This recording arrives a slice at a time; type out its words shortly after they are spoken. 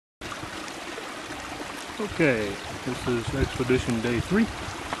Okay, this is expedition day 3.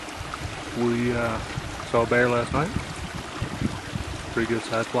 We saw a bear last night. Pretty good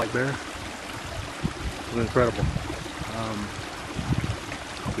sized black bear. It was incredible.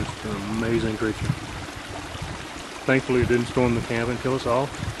 Just an amazing creature. Thankfully it didn't storm the camp and kill us all.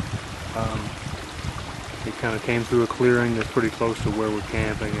 It kind of came through a clearing that's pretty close to where we're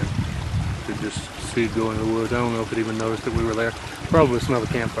camping, and could just see it go in the woods. I don't know if it even noticed that we were there. Probably smelled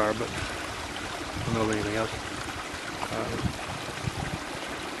the campfire, but I don't know of anything else.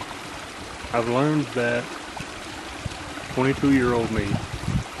 I've learned that 22-year-old me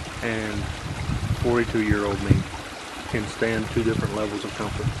and 42-year-old me can stand two different levels of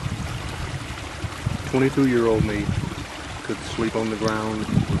comfort. 22-year-old me could sleep on the ground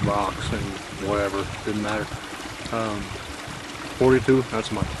with rocks and whatever, didn't matter. 42, not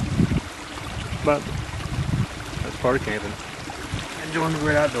so much. But that's part of camping. Enjoying the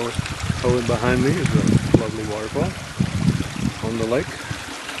great outdoors. Oh, and behind me is a lovely waterfall on the lake.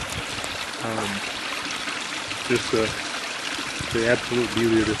 Just the absolute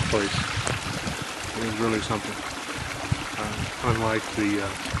beauty of this place is really something. Unlike the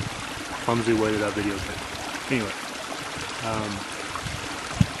clumsy way that I videotaped. Anyway,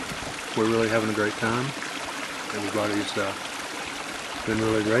 we're really having a great time. Everybody's been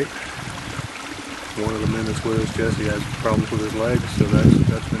really great. One of the men that's with us, Jesse, has problems with his legs, so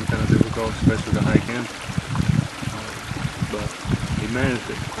that's been kind of difficult, especially to hike in. But he managed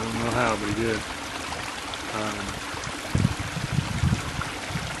it. I don't know how, but he did.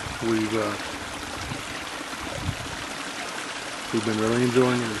 We've been really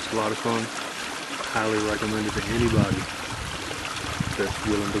enjoying it. It's a lot of fun. Highly recommend it to anybody that's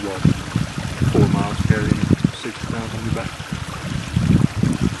willing to walk 4 miles carrying 60 pounds on your back.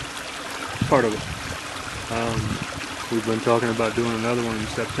 Part of it. We've been talking about doing another one in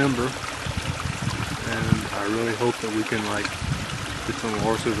September, and I really hope that we can get some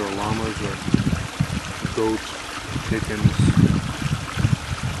horses or llamas or goats, chickens,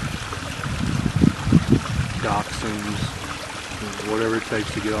 dachshunds, whatever it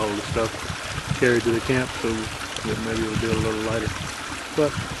takes to get all of the stuff carried to the camp, so that maybe it'll be a little lighter.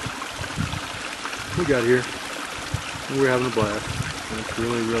 But we got here and we're having a blast, and it's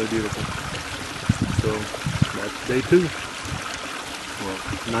really, really beautiful. So that's day 2. Well,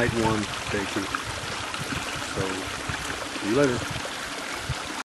 night 1, day 2. So see you later.